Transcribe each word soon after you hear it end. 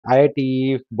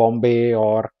IIT, Bombay,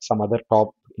 or some other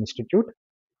top institute,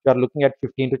 you are looking at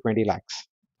 15 to 20 lakhs.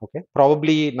 Okay.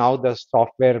 Probably now the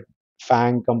software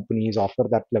FANG companies offer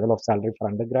that level of salary for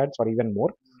undergrads or even more,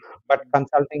 but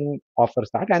consulting offers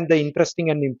that. And the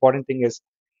interesting and important thing is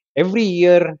every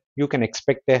year you can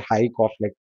expect a hike of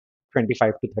like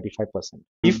 25 to 35%.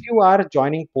 If you are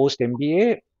joining post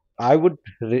MBA, I would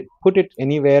put it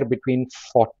anywhere between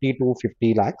 40 to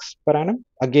 50 lakhs per annum.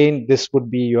 Again, this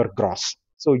would be your gross.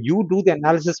 So you do the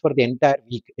analysis for the entire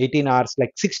week, 18 hours,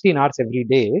 like 16 hours every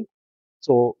day.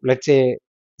 So let's say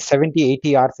 70,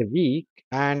 80 hours a week,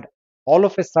 and all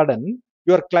of a sudden,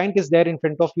 your client is there in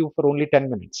front of you for only 10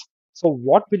 minutes. So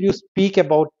what will you speak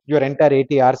about your entire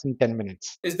 80 hours in 10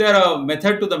 minutes? Is there a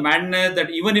method to the madness that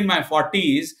even in my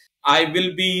 40s, I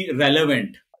will be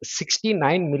relevant?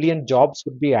 69 million jobs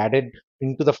would be added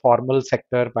into the formal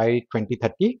sector by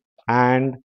 2030,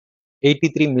 and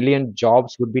 83 million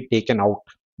jobs would be taken out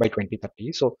by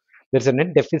 2030. So there's a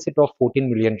net deficit of 14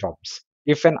 million jobs.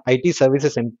 If an IT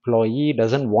services employee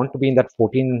doesn't want to be in that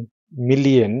 14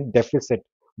 million deficit,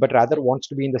 but rather wants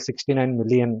to be in the 69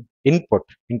 million input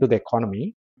into the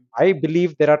economy, I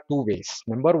believe there are two ways.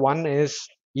 Number one is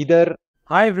either.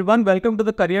 Hi everyone, welcome to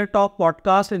the Career Talk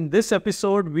podcast. In this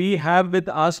episode, we have with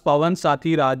us Pavan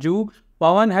Sathiraju.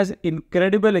 Pavan has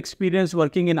incredible experience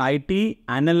working in IT,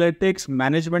 analytics,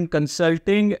 management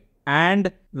consulting,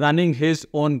 and running his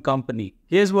own company.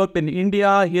 He has worked in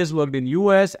India, he has worked in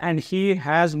US, and he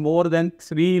has more than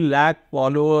 3 lakh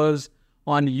followers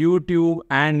on YouTube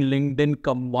and LinkedIn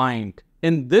combined.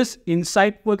 In this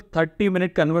insightful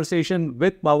 30-minute conversation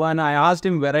with Pavan, I asked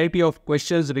him a variety of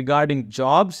questions regarding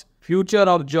jobs, future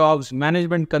of jobs,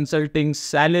 management consulting,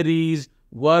 salaries,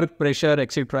 work pressure,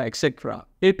 etc., etc.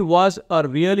 It was a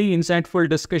really insightful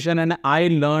discussion and I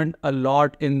learned a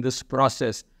lot in this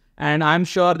process. And I'm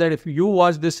sure that if you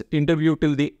watch this interview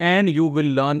till the end, you will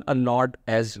learn a lot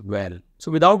as well.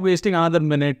 So without wasting another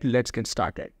minute, let's get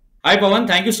started. Hi, Pavan.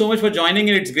 Thank you so much for joining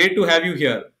in. It's great to have you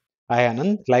here. Hi,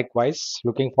 Anand. Likewise,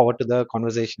 looking forward to the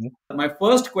conversation. My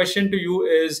first question to you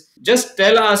is just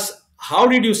tell us how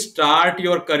did you start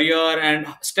your career and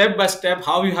step by step,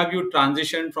 how have you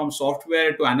transitioned from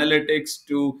software to analytics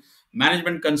to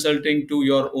management consulting to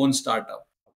your own startup?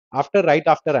 Right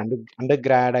after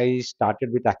undergrad, I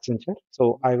started with Accenture.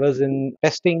 So I was in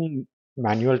testing,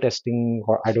 manual testing,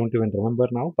 or I don't even remember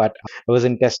now, but I was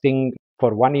in testing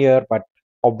for 1 year. But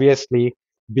obviously,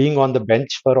 being on the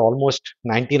bench for almost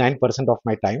 99% of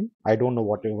my time, I don't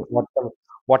know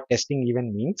what testing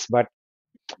even means. But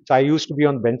so I used to be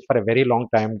on bench for a very long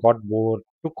time, got bored,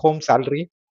 took home salary,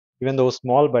 even though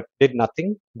small, but did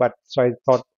nothing. But so I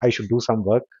thought I should do some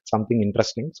work, something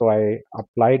interesting. So I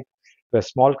applied to a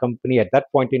small company at that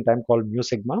point in time called Mu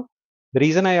Sigma. The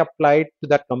reason I applied to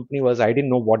that company was I didn't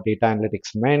know what data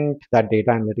analytics meant, that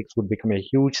data analytics would become a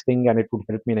huge thing and it would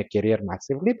help me in a career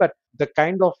massively. But the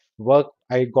kind of work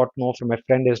I got to know from a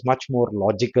friend is much more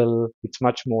logical, it's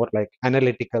much more like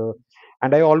analytical.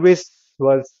 And I always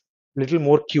was little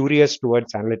more curious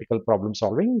towards analytical problem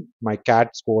solving. My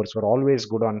CAT scores were always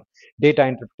good on data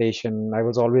interpretation. I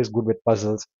was always good with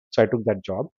puzzles. So I took that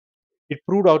job. It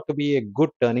proved out to be a good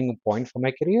turning point for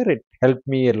my career. It helped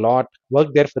me a lot.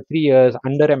 Worked there for 3 years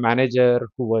under a manager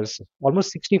who was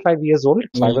almost 65 years old.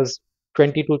 So I was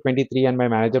 22, 23, and my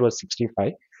manager was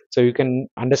 65. So you can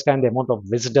understand the amount of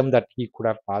wisdom that he could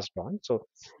have passed on. So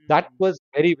that was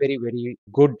very, very, very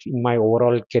good in my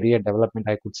overall career development.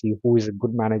 I could see who is a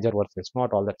good manager versus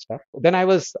not, all that stuff. Then I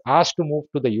was asked to move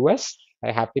to the US.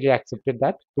 I happily accepted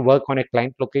that to work on a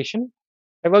client location.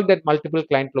 I worked at multiple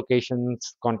client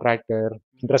locations, contractor.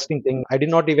 Interesting thing, I did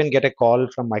not even get a call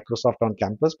from Microsoft on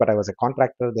campus, but I was a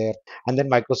contractor there. And then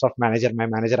Microsoft manager, my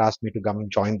manager asked me to come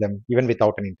and join them even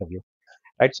without an interview.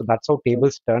 Right. So that's how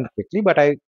tables turned quickly, but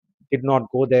I did not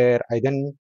go there. I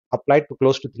then applied to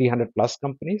close to 300 plus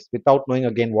companies without knowing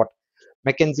again what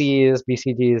McKinsey is,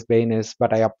 BCG is, Bain is,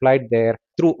 but I applied there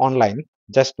through online.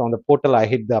 Just on the portal, I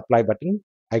hit the apply button.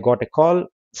 I got a call,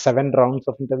 7 rounds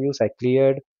of interviews. I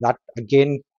cleared. That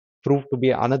again proved to be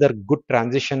another good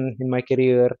transition in my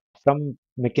career. From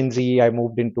McKinsey, I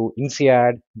moved into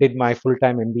INSEAD, did my full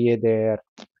time MBA there.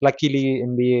 Luckily,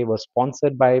 MBA was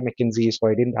sponsored by McKinsey, so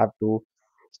I didn't have to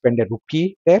spend a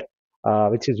rupee there,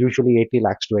 which is usually 80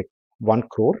 lakhs to 1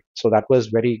 crore. So that was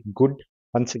very good.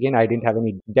 Once again, I didn't have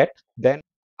any debt. Then,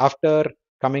 after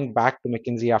coming back to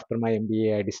McKinsey after my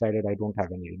MBA, I decided I don't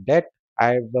have any debt.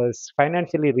 I was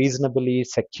financially reasonably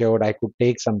secured. I could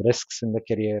take some risks in the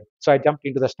career. So I jumped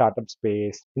into the startup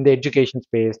space, in the education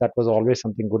space. That was always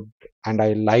something good. And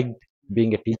I liked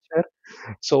being a teacher.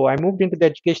 So I moved into the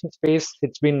education space.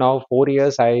 It's been now 4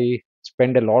 years. I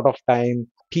spend a lot of time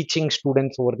teaching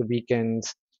students over the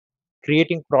weekends,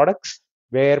 creating products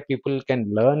where people can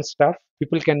learn stuff.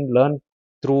 People can learn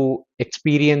through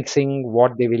experiencing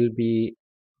what they will be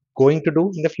going to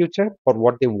do in the future or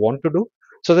what they want to do,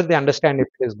 so that they understand if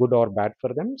it is good or bad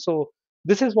for them. So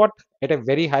this is what at a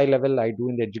very high level I do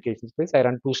in the education space. I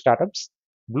run two startups.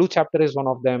 Blue Chapter is one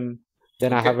of them.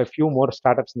 Then I have Okay. a few more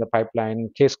startups in the pipeline.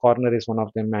 Case Corner is one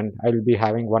of them, and I will be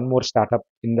having one more startup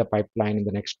in the pipeline in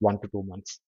the next 1 to 2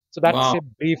 months. So that's Wow. a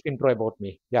brief intro about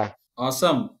me. Yeah.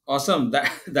 Awesome, awesome.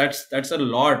 That's a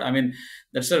lot. I mean,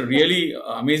 that's a really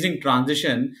amazing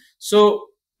transition. So,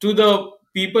 to the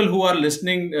people who are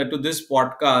listening to this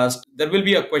podcast, there will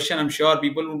be a question. I'm sure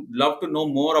people would love to know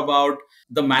more about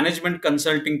the management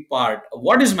consulting part.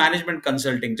 What is management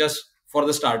consulting, just for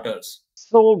the starters?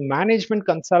 So management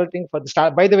consulting for the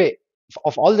start. By the way,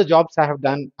 of all the jobs I have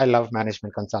done, I love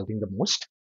management consulting the most,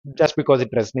 just because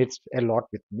it resonates a lot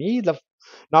with me.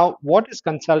 Now, what is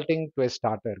consulting to a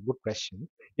starter? Good question.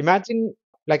 Imagine,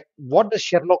 like, what does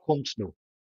Sherlock Holmes do?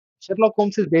 Sherlock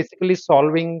Holmes is basically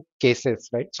solving cases,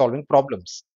 right? Solving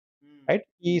problems, right?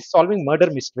 He's solving murder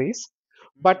mysteries,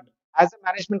 but as a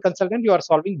management consultant, you are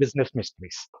solving business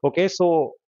mysteries. Okay,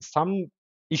 so some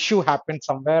issue happened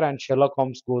somewhere, and Sherlock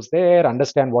Holmes goes there,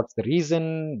 understand what's the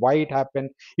reason, why it happened.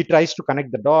 He tries to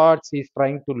connect the dots. He's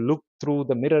trying to look through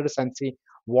the mirrors and see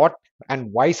what and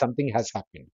why something has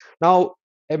happened. Now,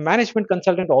 a management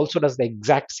consultant also does the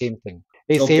exact same thing.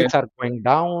 His Okay, sales are going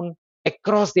down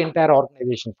across the entire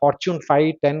organization. Fortune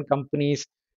 5, 10 companies,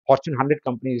 Fortune 100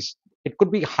 companies. It could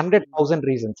be 100,000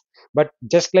 reasons. But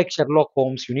just like Sherlock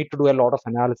Holmes, you need to do a lot of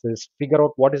analysis, figure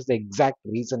out what is the exact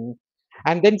reason,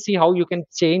 and then see how you can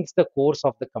change the course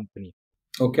of the company.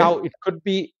 Now, okay, it could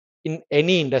be in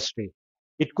any industry,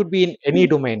 it could be in any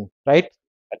domain, right?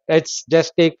 Let's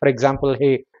just take, for example,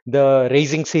 hey, the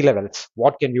raising sea levels.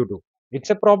 What can you do? It's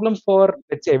a problem for,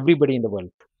 let's say, everybody in the world.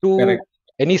 To correct.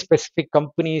 any specific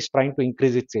company is trying to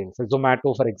increase its sales. So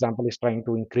Zomato, for example, is trying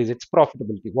to increase its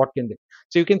profitability. What can they?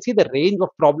 So you can see the range of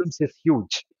problems is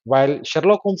huge. While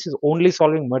Sherlock Holmes is only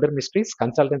solving murder mysteries,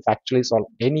 consultants actually solve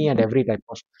any and every type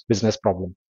of business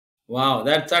problem. Wow,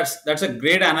 that's a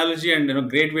great analogy and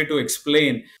great way to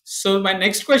explain. So my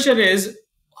next question is,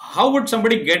 how would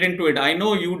somebody get into it? I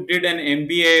know you did an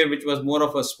MBA, which was more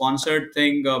of a sponsored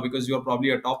thing because you're probably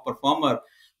a top performer.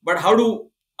 But how do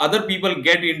other people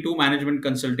get into management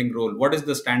consulting role? What is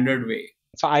the standard way?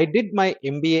 So I did my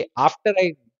MBA after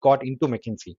I got into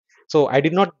McKinsey. So I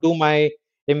did not do my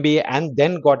MBA and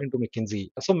then got into McKinsey.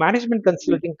 So management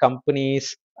consulting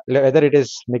companies, whether it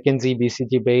is McKinsey,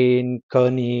 BCG, Bain,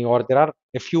 Kearney, or there are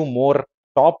a few more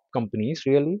top companies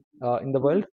really in the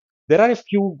world, there are a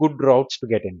few good routes to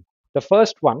get in. The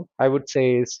first one I would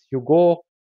say is you go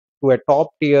to a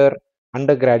top tier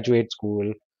undergraduate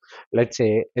school, let's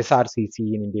say SRCC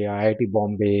in India, IIT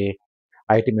Bombay,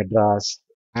 IIT Madras,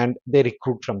 and they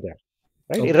recruit from there,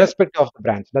 right? Okay, Irrespective of the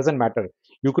branch, doesn't matter.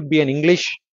 You could be an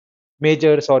English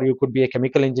majors or you could be a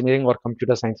chemical engineering or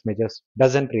computer science majors,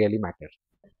 doesn't really matter.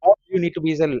 All you need to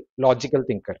be is a logical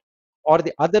thinker. Or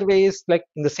the other way is like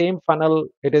in the same funnel,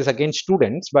 it is again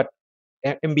students, but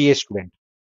MBA student.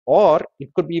 Or it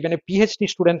could be even a PhD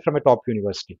student from a top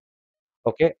university.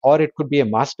 Okay. Or it could be a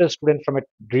master's student from a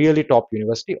really top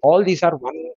university. All these are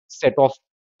one set of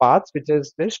paths, which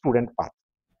is the student path.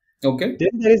 okay, Then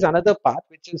there is another path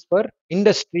which is for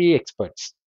industry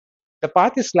experts. The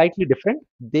path is slightly different.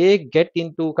 They get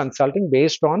into consulting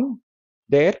based on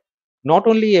their not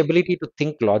only ability to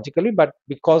think logically, but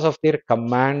because of their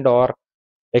command or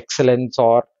excellence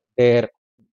or their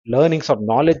learnings or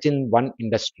knowledge in one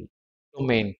industry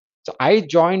domain. So I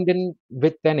joined in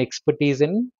with an expertise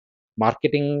in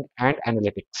marketing and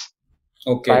analytics.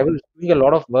 So I okay, was doing a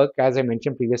lot of work, as I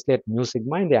mentioned previously, at New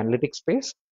Sigma in the analytics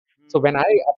space. So when I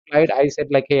applied, I said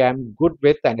like, hey, I'm good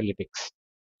with analytics.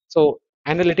 So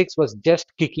analytics was just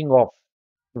kicking off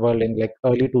world in like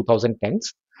early 2010s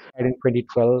and in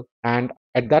 2012. And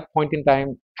at that point in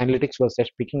time, analytics was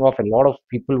just picking off. A lot of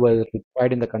people were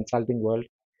required in the consulting world.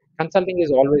 Consulting is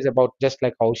always about just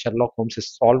like how Sherlock Holmes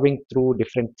is solving through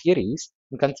different theories.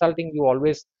 In consulting, you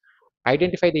always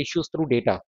identify the issues through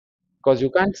data because you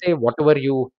can't say whatever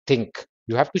you think.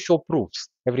 You have to show proofs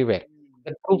everywhere.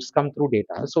 The proofs come through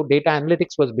data. So data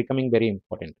analytics was becoming very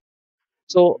important.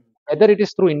 So whether it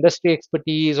is through industry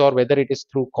expertise or whether it is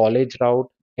through college route,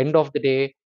 end of the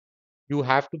day, you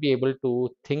have to be able to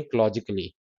think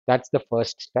logically. That's the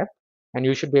first step. And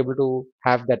you should be able to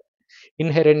have that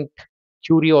inherent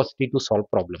curiosity to solve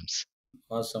problems.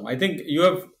 awesome. I think you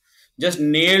have just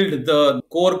nailed the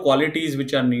core qualities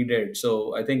which are needed.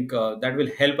 So I think that will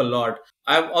help a lot.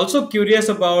 I'm also curious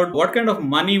about what kind of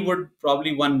money would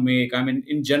probably one make. I mean,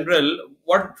 in general,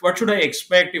 what should I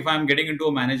expect if I'm getting into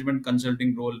a management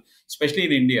consulting role, especially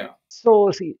in India? So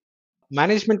see,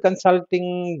 management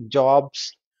consulting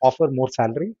jobs offer more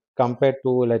salary compared to,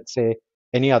 let's say,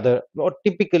 any other, or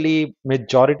typically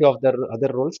majority of the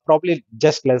other roles, probably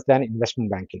just less than investment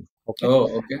banking. Okay.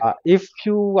 Oh, okay. If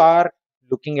you are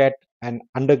looking at an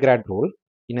undergrad role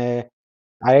in a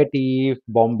IIT,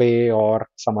 Bombay, or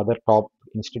some other top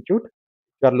institute,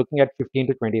 you are looking at 15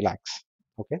 to 20 lakhs.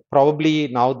 Okay. Probably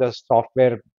now the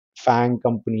software FANG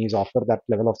companies offer that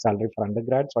level of salary for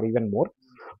undergrads or even more,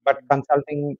 but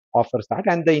consulting offers that.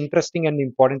 And the interesting and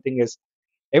important thing is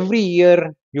every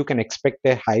year you can expect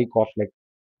a hike of like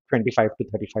 25 to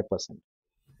 35%,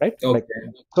 right? Like,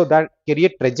 Okay. so that career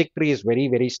trajectory is very,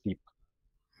 very steep.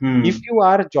 If Hmm. you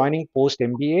are joining post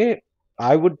MBA,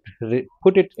 I would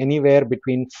put it anywhere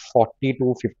between 40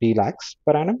 to 50 lakhs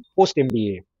per annum post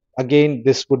MBA. Again,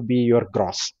 this would be your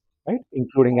gross, right?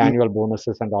 Including annual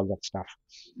bonuses and all that stuff.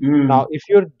 Now, Hmm. if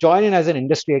you're joining as an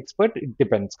industry expert, it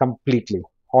depends completely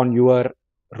on your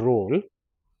role.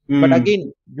 But Hmm. again,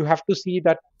 you have to see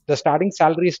that the starting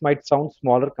salaries might sound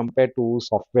smaller compared to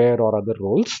software or other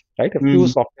roles, right? A few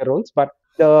Hmm. software roles, but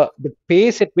the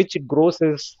pace at which it grows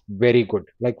is very good.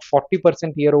 Like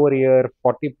 40% year over year,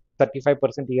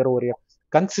 35% year over year,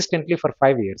 consistently for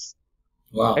 5 years,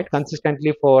 right? Wow.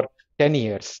 Consistently for 10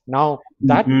 years. Now,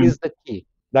 that Hmm. is the key.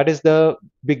 That is the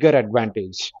bigger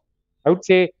advantage. I would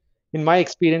say, in my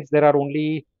experience, there are only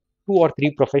two or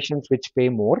three professions which pay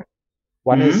more.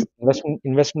 One Hmm. is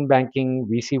investment banking,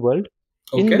 VC world.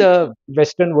 In Okay. the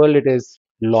Western world, it is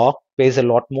law pays a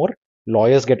lot more.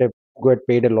 Lawyers get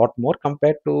paid a lot more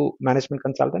compared to management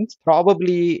consultants.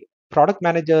 Probably product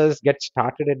managers get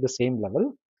started at the same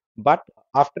level, but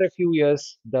after a few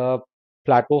years, the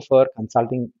plateau for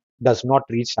consulting does not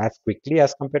reach as quickly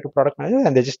as compared to product managers,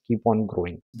 and they just keep on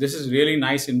growing. This is really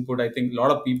nice input. I think a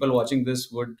lot of people watching this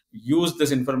would use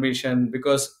this information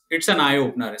because it's an eye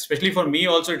opener, especially for me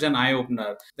also. It's an eye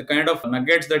opener, the kind of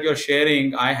nuggets that you're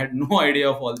sharing. I had no idea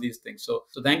of all these things, so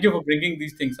thank you for bringing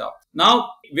these things up.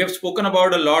 Now we have spoken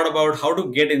about a lot about how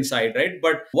to get inside, right?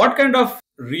 But what kind of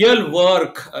real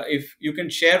work, if you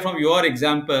can share from your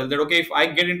example, that okay, if I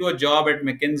get into a job at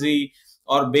McKinsey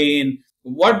or Bain,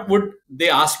 what would they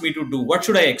ask me to do? What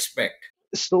should I expect?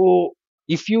 So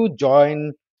if you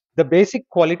join, the basic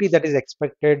quality that is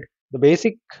expected, the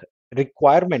basic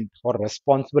requirement or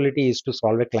responsibility is to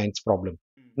solve a client's problem.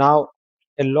 Now,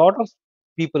 a lot of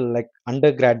people like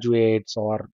undergraduates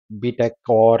or BTech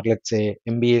or let's say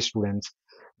MBA students,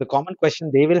 the common question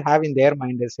they will have in their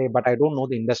mind is say, but I don't know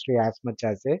the industry as much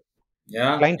as a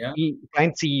Yeah, yeah.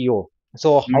 client CEO.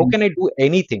 So how Mm, can I do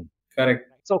anything? correct.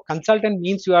 So consultant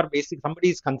means you are basic, somebody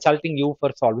is consulting you for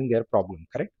solving their problem,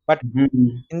 correct? But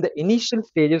Mhm. in the initial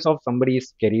stages of somebody's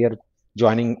career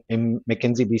joining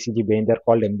McKinsey, BCG, Bain, they're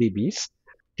called MBBs.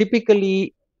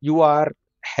 Typically, you are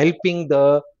helping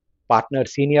the partner,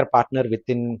 senior partner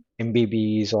within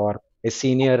MBBs or a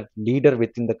senior leader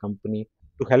within the company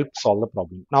to help solve the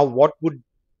problem. Now,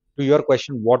 to your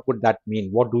question, what would that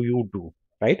mean? What do you do,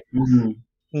 right? Mhm.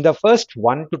 In the first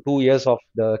 1 to 2 years of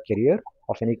the career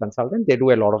of any consultant, they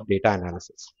do a lot of data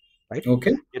analysis, right?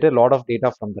 Okay. Get a lot of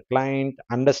data from the client,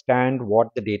 understand what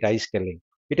the data is telling.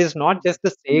 It is not just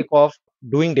the sake of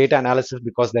doing data analysis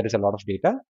because there is a lot of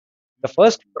data. The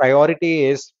first priority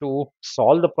is to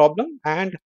solve the problem,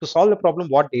 and to solve the problem,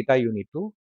 what data you need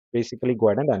to basically go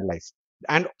ahead and analyze.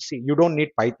 And see, you don't need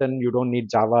Python, you don't need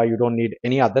Java, you don't need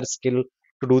any other skill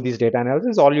to do this data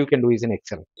analysis. All you can do is in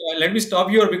Excel. Let me stop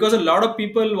here because a lot of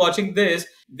people watching this,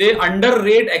 they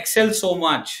underrate Excel so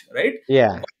much, right?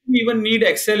 Yeah. Why do you even need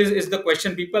Excel is the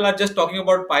question. People are just talking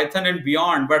about Python and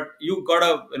beyond, but you got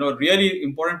a really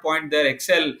important point there.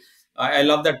 Excel. I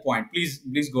love that point.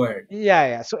 Please go ahead.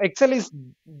 Yeah. So Excel is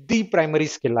the primary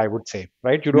skill, I would say,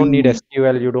 right? You don't need Mm.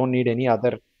 SQL, you don't need any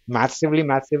other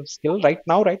massive skill right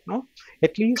now. Right now,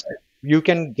 at least you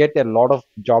can get a lot of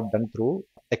job done through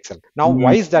Excel. Now,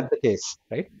 why Mm. is that the case,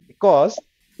 right? Because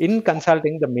in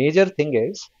consulting, the major thing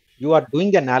is you are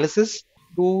doing the analysis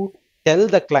to tell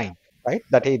the client, right,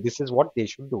 that hey, this is what they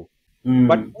should do.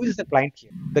 But Mm. who is the client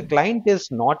here? The client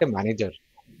is not a manager.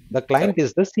 The client Correct.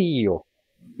 is the CEO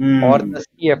or Mm. the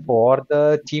CFO or the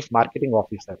chief marketing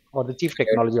officer or the chief Correct.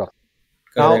 technology officer.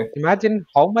 Now, Correct. imagine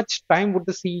how much time would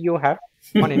the CEO have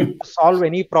to solve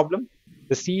any problem?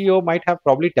 The CEO might have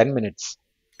probably 10 minutes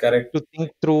Correct. to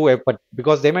think through a, but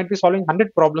because they might be solving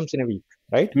 100 problems in a week,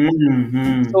 right?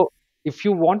 Mm. So Mm. if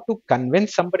you want to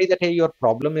convince somebody that, hey, your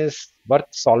problem is worth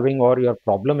solving, or your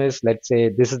problem is, let's say,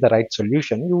 this is the right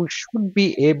solution, you should be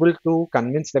able to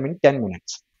convince them in 10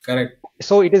 minutes. Correct.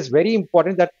 So it is very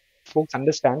important that folks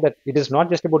understand that it is not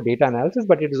just about data analysis,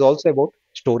 but it is also about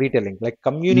storytelling, like Mhm.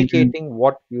 communicating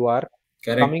what you are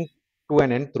Correct. coming to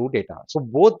an end through data. So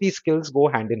both these skills go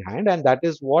hand in hand, and that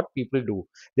is what people do.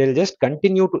 They'll just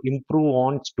continue to improve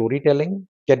on storytelling,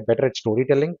 get better at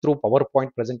storytelling through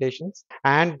PowerPoint presentations,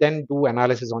 and then do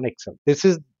analysis on Excel. This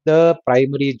is the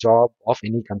primary job of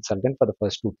any consultant for the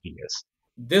first 2 3 years.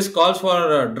 This calls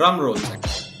for drum rolls.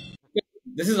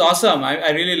 This is awesome.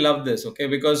 I really love this, okay,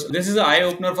 because this is an eye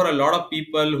opener for a lot of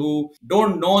people who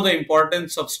don't know the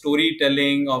importance of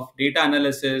storytelling, of data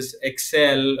analysis,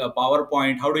 Excel,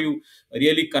 PowerPoint. How do you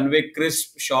really convey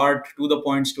crisp, short, to the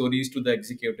point stories to the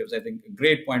executives? I think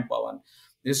great point, Pawan.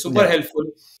 This is super Yeah. helpful.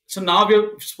 So now we have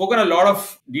spoken a lot of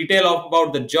detail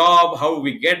about the job, how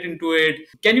we get into it.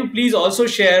 Can you please also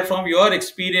share from your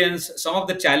experience some of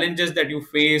the challenges that you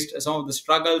faced, some of the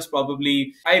struggles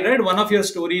probably? I read one of your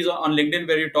stories on LinkedIn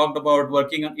where you talked about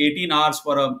working on 18 hours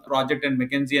for a project in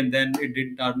McKinsey and then it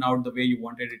didn't turn out the way you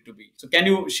wanted it to be. So can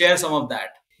you share some of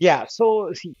that? Yeah,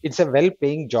 so see, it's a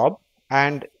well-paying job,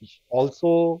 and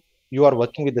also you are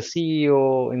working with the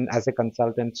CEO in as a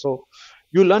consultant. So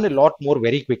you learn a lot more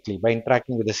very quickly by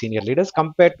interacting with the senior leaders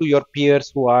compared to your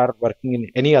peers who are working in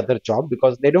any other job,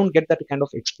 because they don't get that kind of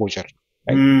exposure,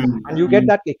 right? And you get Mm.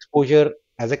 that exposure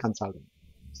as a consultant.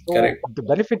 So Correct. the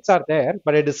benefits are there,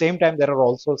 but at the same time, there are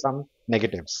also some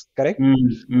negatives, correct?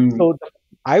 Mm. So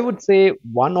I would say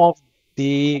one of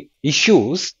the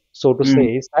issues, so to Mm. say,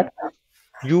 is that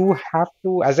you have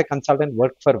to, as a consultant,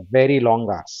 work for very long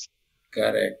hours.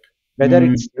 Correct. Whether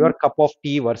Mm. it's your cup of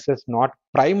tea versus not,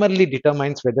 primarily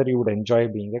determines whether you would enjoy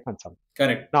being a consultant.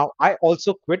 Correct. Now, I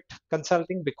also quit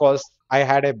consulting because I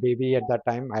had a baby at that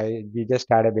time. We just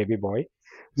had a baby boy.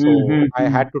 So I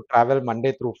had Mm. to travel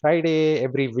Monday through Friday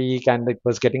every week, and it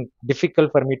was getting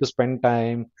difficult for me to spend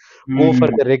time, go for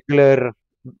Mm. the regular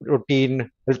routine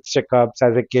health checkups.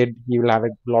 As a kid, you will have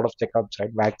a lot of checkups,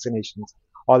 right? Vaccinations,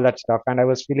 all that stuff. And I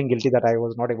was feeling guilty that I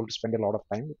was not able to spend a lot of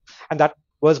time. And that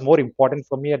was more important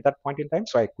for me at that point in time.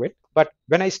 So I quit. But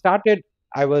when I started,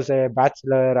 I was a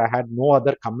bachelor. I had no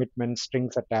other commitments,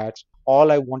 strings attached.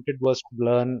 All I wanted was to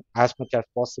learn as much as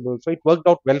possible. So it worked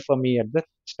out well for me at the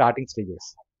starting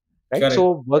stages, right? Correct.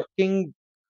 So working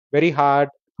very hard,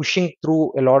 pushing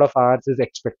through a lot of hours is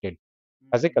expected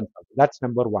as a consultant. That's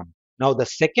number one. Now, the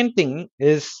second thing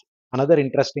is another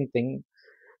interesting thing.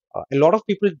 A lot of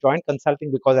people join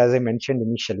consulting because, as I mentioned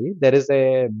initially, there is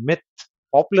a myth,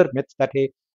 popular myth that,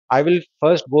 hey, I will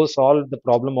first go solve the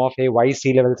problem of, hey, why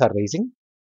sea levels are rising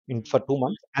in for 2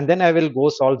 months, and then I will go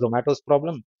solve Zomato's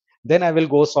problem. Then I will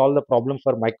go solve the problem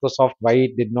for Microsoft, why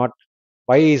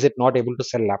is it not able to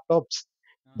sell laptops?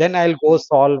 Then I'll go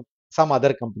solve some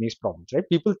other company's problems, right?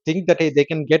 People think that, hey, they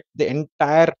can get the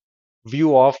entire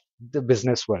view of the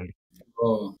business world.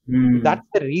 Oh. That's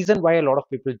the reason why a lot of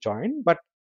people join. But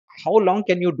how long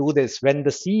can you do this when the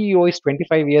CEO is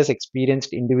 25 years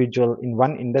experienced individual in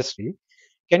one industry?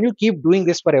 Can you keep doing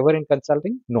this forever in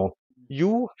consulting? No.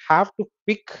 You have to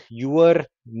pick your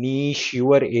niche,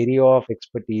 your area of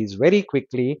expertise very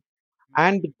quickly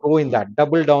and grow in that,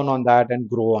 double down on that and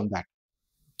grow on that.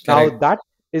 Now Correct. that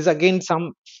is again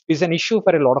some is an issue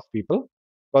for a lot of people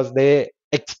because they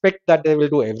expect that they will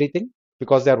do everything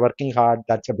because they are working hard.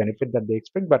 That's a benefit that they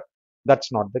expect, but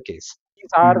that's not the case. These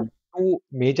are Mm. two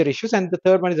major issues, and the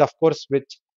third one is, of course,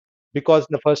 which because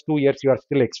in the first 2 years you are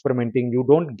still experimenting, you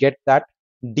don't get that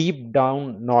deep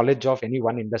down knowledge of any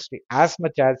one industry as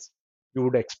much as you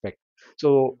would expect.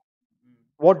 So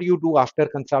what do you do after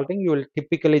consulting? You will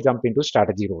typically jump into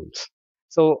strategy roles.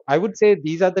 So I would say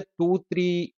these are the two,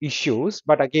 three issues.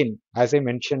 But again, as I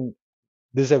mentioned,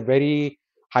 this is a very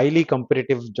highly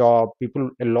competitive job.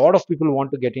 A lot of people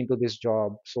want to get into this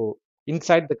job. So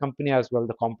inside the company as well,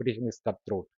 the competition is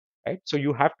cutthroat, right? So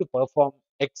you have to perform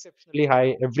exceptionally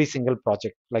high every single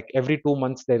project. Like every 2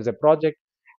 months, there is a project,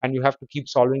 and you have to keep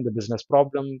solving the business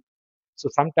problem. So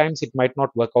sometimes it might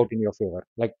not work out in your favor.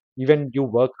 Like even you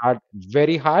work hard,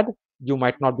 very hard, you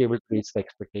might not be able to reach the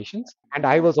expectations. And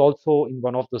I was also in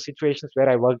one of those situations where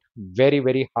I worked very,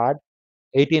 very hard,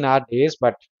 18-hour days,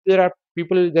 but there are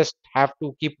people just have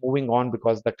to keep moving on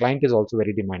because the client is also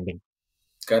very demanding.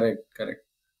 Correct. Correct.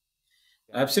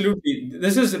 Yeah. Absolutely.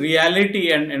 This is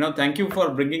reality, and thank you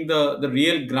for bringing the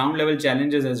real ground level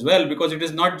challenges as well, because it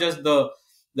is not just the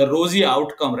rosy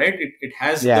outcome, right? It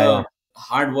has Yeah, yeah, the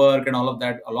hard work and all of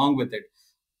that along with it.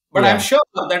 But I'm yeah, sure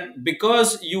that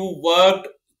because you worked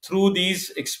through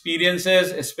these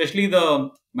experiences, especially the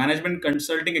management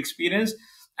consulting experience,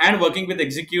 and working with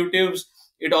executives,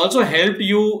 it also helped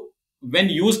you when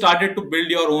you started to build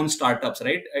your own startups,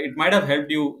 right? It might have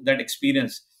helped you, that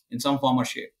experience, in some form or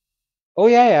shape. Oh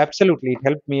yeah, yeah, absolutely. It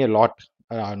helped me a lot.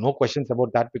 No questions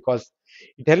about that because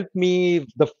it helped me.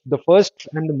 The first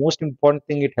and the most important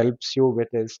thing it helps you with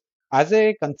is as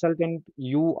a consultant,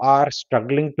 you are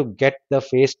struggling to get the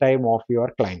face time of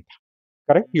your client.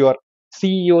 Correct? Your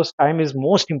CEO's time is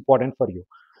most important for you.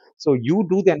 So you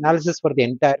do the analysis for the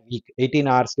entire week, 18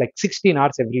 hours, like 16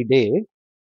 hours every day.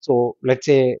 So let's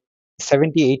say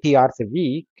 70, 80 hours a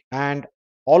week, and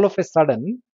all of a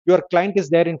sudden, your client is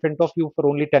there in front of you for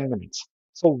only 10 minutes.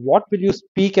 So what will you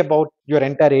speak about your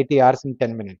entire 80 hours in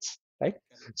 10 minutes, right?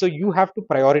 So you have to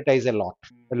prioritize a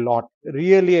lot,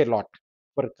 really a lot.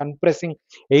 For compressing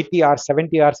 80 hours,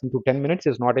 70 hours into 10 minutes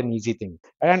is not an easy thing.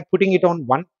 And putting it on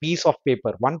one piece of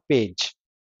paper, one page,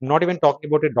 not even talking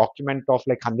about a document of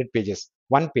like 100 pages,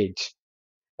 one page,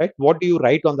 right? What do you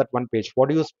write on that one page? What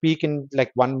do you speak in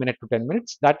like 1 minute to 10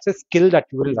 minutes? That's a skill that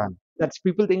you will learn. That's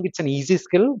people think it's an easy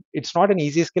skill. It's not an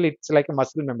easy skill. It's like a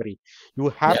muscle memory. You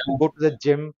have to Yeah. go to the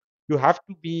gym. You have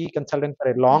to be consultant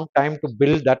for a long time to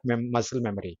build that muscle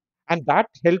memory. And that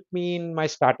helped me in my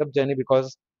startup journey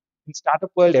because in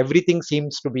startup world, everything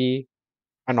seems to be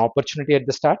an opportunity at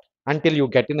the start until you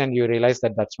get in and you realize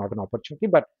that that's not an opportunity,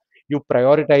 but you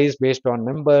prioritize based on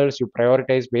numbers, you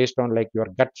prioritize based on like your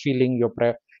gut feeling,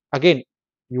 again,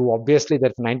 you obviously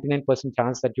there's 99%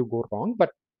 chance that you go wrong,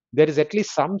 but there is at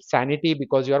least some sanity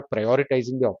because you are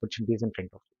prioritizing the opportunities in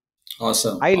front of you.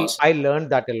 Awesome. Awesome. I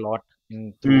learned that a lot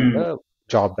through Hmm. the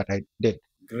job that I did.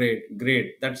 Great,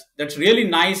 great. That's really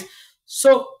nice.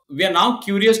 So we are now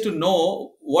curious to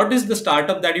know, what is the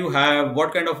startup that you have?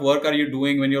 What kind of work are you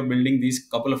doing when you're building these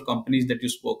couple of companies that you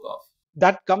spoke of?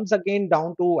 That comes again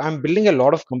down to I'm building a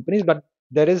lot of companies, but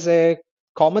there is a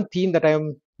common theme that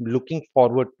I'm looking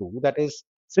forward to. That is,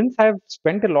 since I've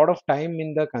spent a lot of time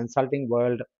in the consulting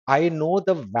world, I know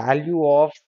the value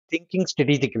of thinking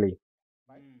strategically.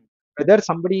 Whether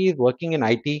somebody is working in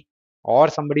IT or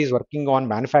somebody is working on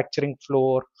manufacturing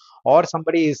floor or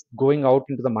somebody is going out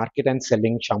into the market and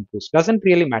selling shampoos, doesn't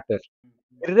really matter.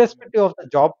 Irrespective of the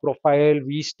job profile,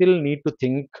 we still need to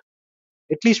think,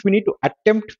 at least we need to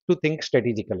attempt to think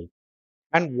strategically.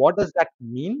 And what does that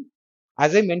mean?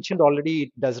 As I mentioned already,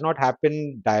 it does not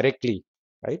happen directly,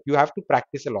 right? You have to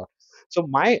practice a lot. So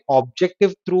my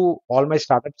objective through all my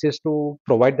startups is to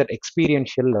provide that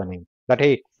experiential learning. That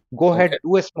hey, go ahead, Okay.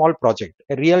 do a small project,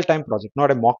 a real-time project,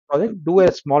 not a mock project. Do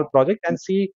a small project and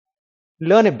see,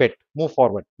 learn a bit, move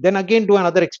forward. Then again, do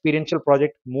another experiential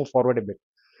project, move forward a bit,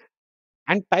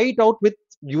 and tie it out with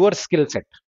your skill set,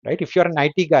 right? If you're an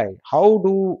IT guy, how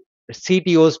do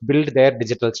CTOs build their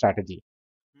digital strategy?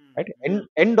 Right?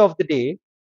 End of the day,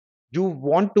 you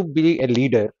want to be a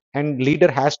leader, and leader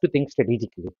has to think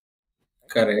strategically.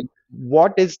 Correct.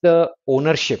 What is the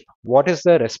ownership? What is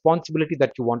the responsibility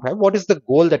that you want to have? What is the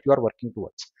goal that you are working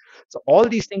towards? So all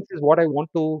these things is what I want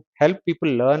to help people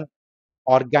learn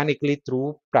organically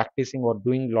through practicing or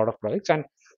doing a lot of projects. And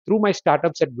through my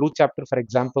startups at Blue Chapter, for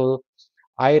example,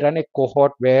 I run a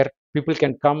cohort where people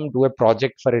can come do a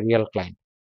project for a real client.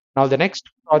 Now, the next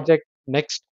project,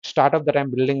 next startup that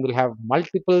I'm building will have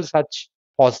multiple such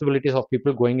possibilities of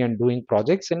people going and doing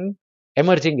projects in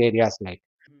emerging areas like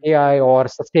AI or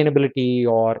sustainability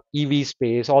or EV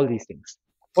space, all these things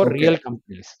for Okay. real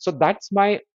companies. So that's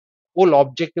my whole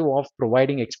objective of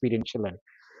providing experiential learning.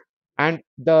 And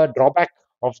the drawback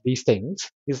of these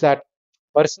things is that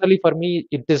personally for me,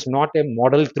 it is not a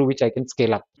model through which I can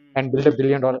scale up and build $1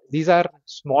 billion. These are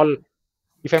small.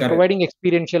 If I'm Correct. providing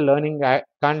experiential learning, I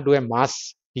can't do a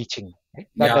mass teaching. Right?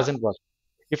 That Yeah. doesn't work.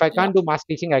 If I Yeah. can't do mass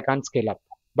teaching, I can't scale up.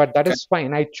 But that Correct. is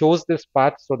fine. I chose this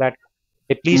path so that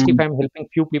at least if Hmm. I'm helping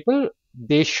few people,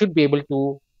 they should be able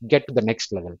to get to the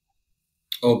next level.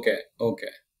 Okay.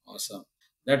 Okay. Awesome.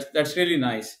 That's really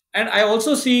nice. And I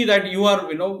also see that you are,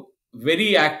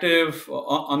 very active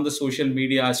on the social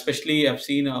media. Especially, I've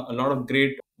seen a lot of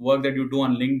great work that you do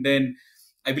on LinkedIn.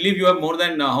 I believe you have more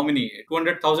than how many?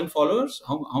 200,000 followers?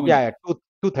 How Yeah, many? yeah,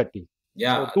 230. So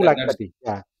Yeah, two lakh that's 30.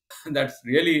 Yeah. that's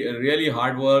really really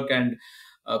hard work, and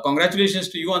congratulations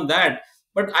to you on that.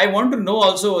 But I want to know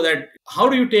also that, how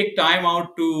do you take time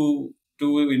out to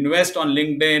invest on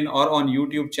LinkedIn or on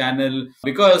YouTube channel,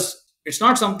 because it's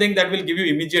not something that will give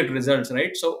you immediate results,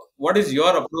 right? So what is your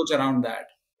approach around that?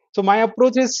 So my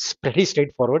approach is pretty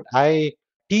straightforward. I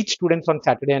teach students on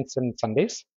Saturday and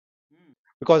Sundays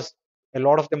because a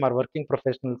lot of them are working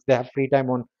professionals. They have free time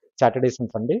on Saturdays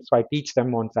and Sundays. So I teach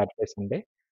them on Saturday, Sunday.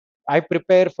 I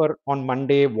prepare for on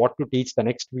Monday what to teach the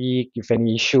next week, if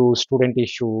any issues, student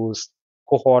issues,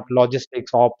 cohort,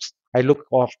 logistics, ops. I look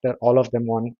after all of them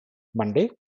on Monday.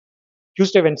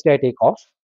 Tuesday, Wednesday, I take off.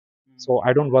 So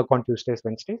I don't work on Tuesdays,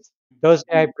 Wednesdays.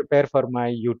 Thursday, I prepare for my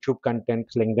YouTube content,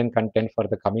 LinkedIn content for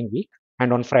the coming week.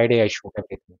 And on Friday, I shoot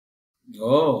everything.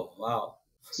 Oh, wow.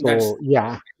 That's So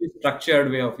yeah, a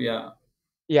structured way of, yeah.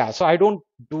 yeah. So I don't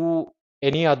do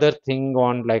any other thing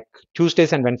on like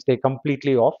Tuesdays and Wednesday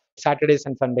completely off. Saturdays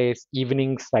and Sundays,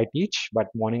 evenings I teach, but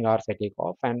morning hours I take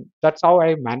off. And that's how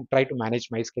I try to manage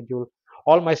my schedule.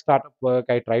 All my startup work,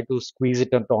 I try to squeeze it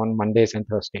into on Mondays and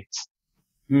Thursdays.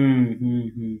 Hmm, hmm,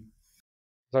 hmm.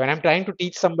 So when I'm trying to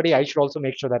teach somebody, I should also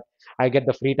make sure that I get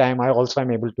the free time. I also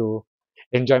am able to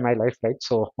enjoy my life, right?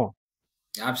 So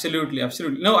Absolutely,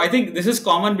 absolutely. No, I think this is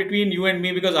common between you and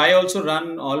me because I also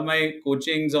run all my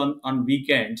coachings on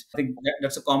weekends. I think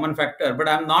that's a common factor, but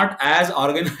I'm not as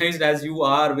organized as you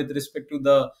are with respect to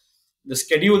the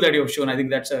schedule that you've shown. I think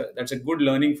that's a good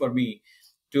learning for me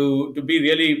to be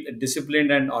really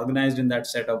disciplined and organized in that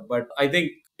setup. But I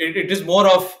think it is more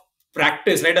of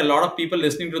practice, right? A lot of people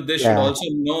listening to this should yeah. also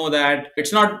know that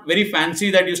it's not very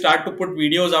fancy that you start to put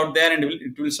videos out there and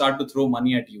it will start to throw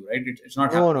money at you, right? It's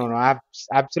not No, no, happening. no.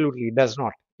 Absolutely, it does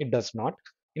not. It does not.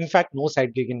 In fact, no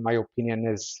side gig, in my opinion,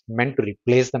 is meant to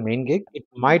replace the main gig. It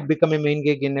might become a main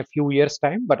gig in a few years'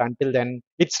 time, but until then,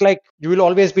 it's like you will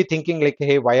always be thinking like,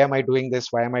 "Hey, why am I doing this?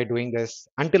 Why am I doing this?"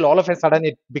 Until all of a sudden,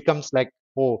 it becomes like,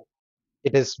 "Oh,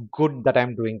 it is good that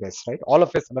I'm doing this," right? All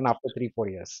of a sudden, after 3, 4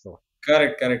 years. So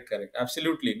Correct, correct, correct.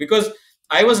 Absolutely. Because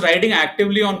I was writing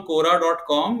actively on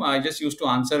Quora.com. I just used to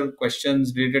answer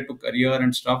questions related to career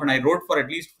and stuff. And I wrote for at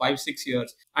least 5, 6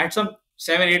 years. I had some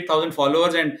 7, 8 thousand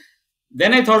followers. And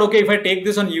then I thought, okay, if I take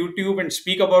this on YouTube and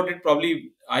speak about it,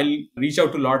 probably I'll reach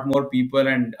out to a lot more people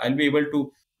and I'll be able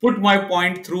to put my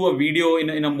point through a video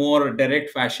in a more direct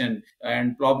fashion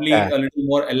and probably yeah, a little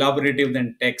more elaborative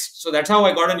than text. So that's how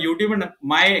I got on YouTube. And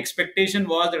my expectation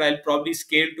was that I'll probably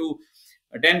scale to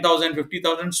 10,000,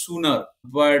 50,000 sooner.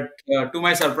 But to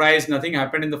my surprise, nothing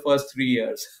happened in the first 3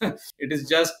 years. It is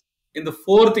just in the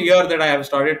fourth year that I have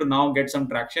started to now get some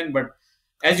traction. But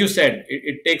as you said,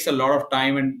 it takes a lot of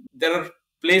time, and there are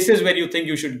places where you think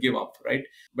you should give up, right?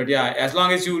 But yeah, as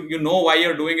long as you know why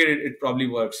you're doing it, it probably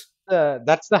works.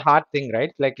 that's the hard thing,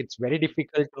 right? Like it's very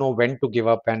difficult to know when to give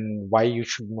up and why you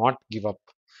should not give up.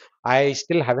 I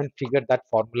still haven't figured that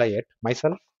formula yet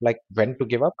myself, like when to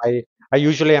give up. I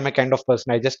usually am a kind of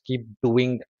person I just keep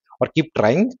doing or keep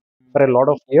trying for a lot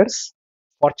of years.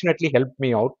 Fortunately helped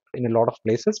me out in a lot of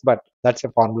places, but that's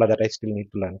a formula that I still need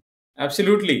to learn.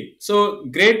 Absolutely. So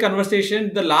great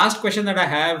conversation. The last question that I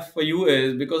have for you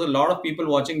is because a lot of people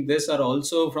watching this are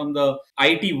also from the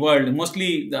IT world,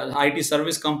 mostly the IT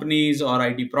service companies or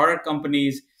IT product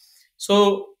companies.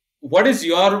 So what is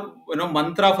your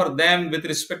mantra for them with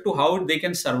respect to how they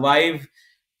can survive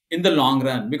in the long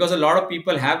run? Because a lot of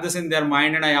people have this in their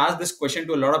mind, and I ask this question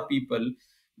to a lot of people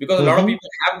because a lot of Hmm. people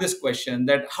have this question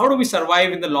that how do we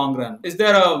survive in the long run? Is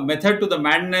there a method to the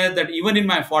madness that even in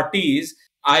my 40s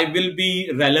I will be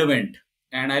relevant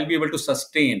and I'll be able to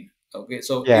sustain? Okay,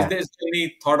 so is Yeah. there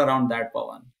any thought around that,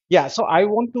 Pavan? Yeah. So I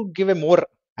want to give a more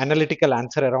analytical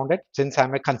answer around it. Since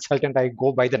I'm a consultant, I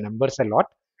go by the numbers a lot.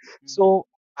 So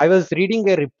I was reading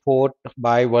a report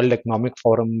by World Economic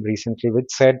Forum recently, which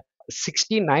said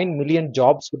 69 million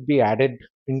jobs would be added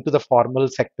into the formal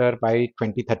sector by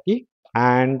 2030,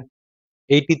 and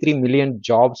 83 million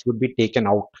jobs would be taken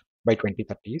out by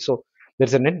 2030. So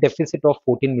there's a net deficit of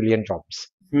 14 million jobs.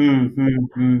 Hmm, hmm,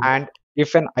 hmm. And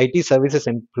if an IT services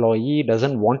employee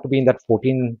doesn't want to be in that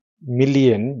 14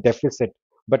 million deficit,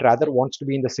 but rather wants to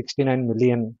be in the 69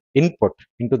 million input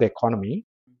into the economy,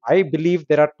 I believe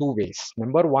there are two ways.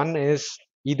 Number one is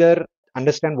either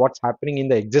understand what's happening in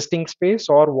the existing space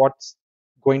or what's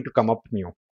going to come up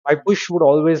new. My push would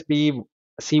always be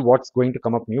see what's going to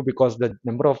come up new because the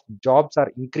number of jobs are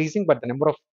increasing, but the number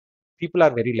of people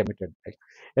are very limited. Like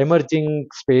emerging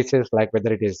spaces like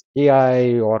whether it is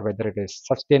AI or whether it is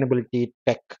sustainability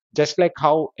tech, just like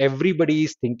how everybody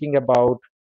is thinking about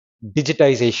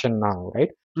digitization now, right?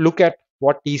 Look at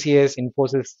what TCS,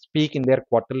 Infosys speak in their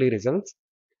quarterly results.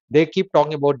 They keep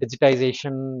talking about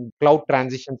digitization, cloud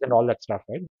transitions, and all that stuff,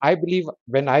 right? I believe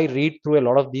when I read through a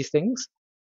lot of these things,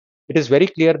 it is very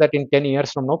clear that in 10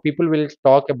 years from now, people will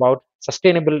talk about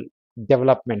sustainable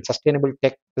development, sustainable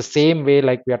tech, the same way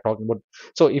like we are talking about.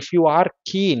 So, if you are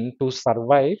keen to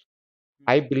survive,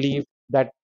 I believe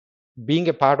that being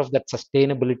a part of that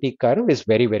sustainability curve is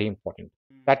very, very important.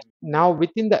 That now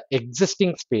within the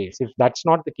existing space, if that's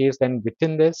not the case, then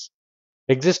within this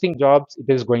existing jobs,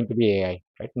 it is going to be AI,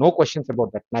 right? No questions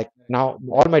about that. Like now,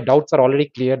 all my doubts are already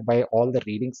cleared by all the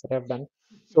readings that I've done.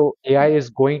 So AI is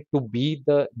going to be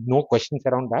the no questions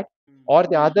around that. Or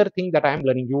the other thing that I'm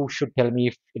learning, you should tell me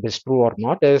if it is true or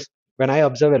not, is when I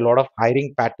observe a lot of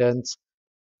hiring patterns,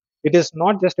 it is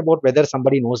not just about whether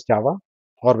somebody knows Java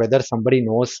or whether somebody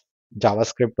knows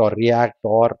JavaScript or React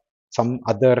or some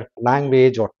other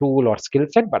language or tool or skill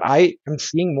set, but I am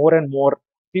seeing more and more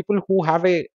people who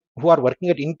are working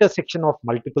at intersection of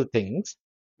multiple things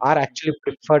are actually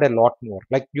preferred a lot more.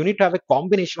 Like you need to have a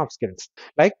combination of skills.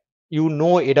 Like you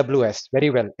know AWS very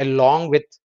well along with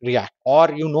React,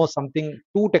 or you know something,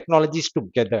 two technologies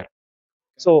together.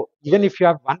 So even if you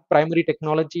have one primary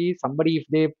technology, somebody, if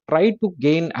they try to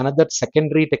gain another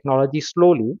secondary technology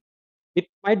slowly, it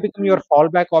might become your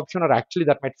fallback option, or actually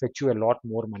that might fetch you a lot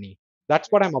more money. That's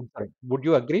what I'm observing. Would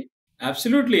you agree?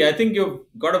 Absolutely. I think you've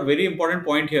got a very important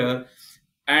point here.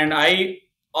 And I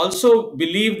also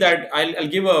believe that I'll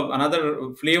give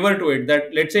another flavor to it,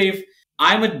 that let's say if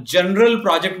I'm a general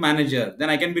project manager, then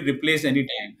I can be replaced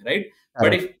anytime, right?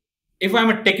 But Correct. if I'm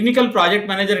a technical project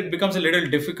manager, it becomes a little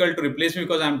difficult to replace me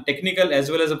because I'm technical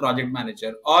as well as a project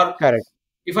manager. Or Correct.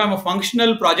 if I'm a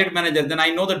functional project manager, then I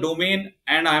know the domain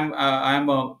and I'm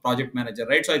a project manager,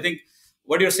 right? So I think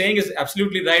what you're saying is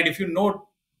absolutely right. If you know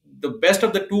the best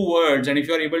of the two worlds, and if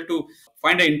you're able to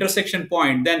find an intersection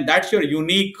point, then that's your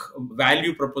unique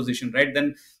value proposition, right?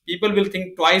 Then people will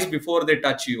think twice before they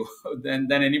touch you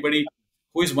than anybody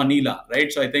who is vanilla,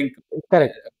 right? So I think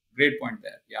Correct. great point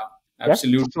there. Yeah, Yeah.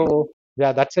 absolutely. So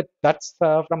yeah, that's it. That's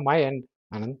from my end,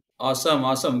 Anand. Awesome,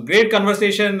 awesome, great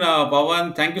conversation,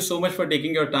 Pavan. Thank you so much for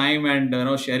taking your time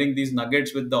and sharing these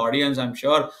nuggets with the audience. I'm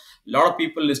sure a lot of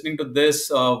people listening to this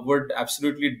would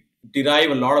absolutely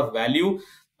derive a lot of value.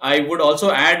 I would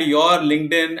also add your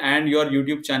LinkedIn and your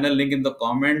YouTube channel link in the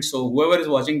comments. So whoever is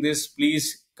watching this,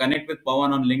 please connect with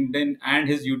Pavan on LinkedIn and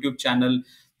his YouTube channel.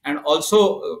 And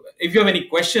also, if you have any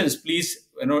questions, please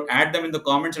add them in the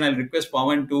comments, and I'll request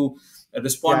Pavan to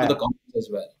respond Yeah, to yeah. the comments as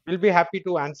well. We'll be happy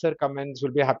to answer comments.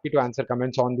 We'll be happy to answer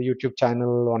comments on the YouTube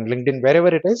channel, on LinkedIn, wherever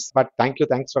it is. But thank you.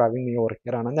 Thanks for having me over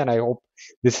here, Anand. And I hope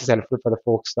this is helpful for the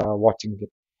folks watching it.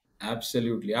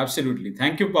 Absolutely. Absolutely.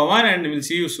 Thank you, Pawan, and we'll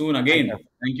see you soon Thank you. again.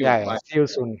 Thank you. Yeah, yeah. Bye. See you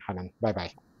soon, Anand. Bye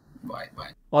bye. Bye. Bye.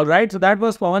 All right, so that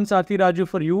was Pavan Sathiraju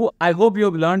for you. I hope you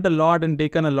have learned a lot and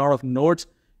taken a lot of notes.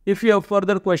 If you have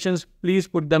further questions, please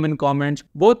put them in comments.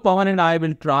 Both Pavan and I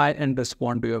will try and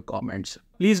respond to your comments.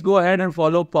 Please go ahead and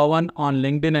follow Pavan on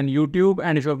LinkedIn and YouTube.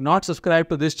 And if you have not subscribed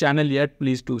to this channel yet,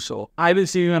 please do so. I will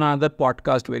see you in another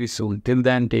podcast very soon. Till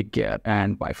then, take care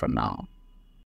and bye for now.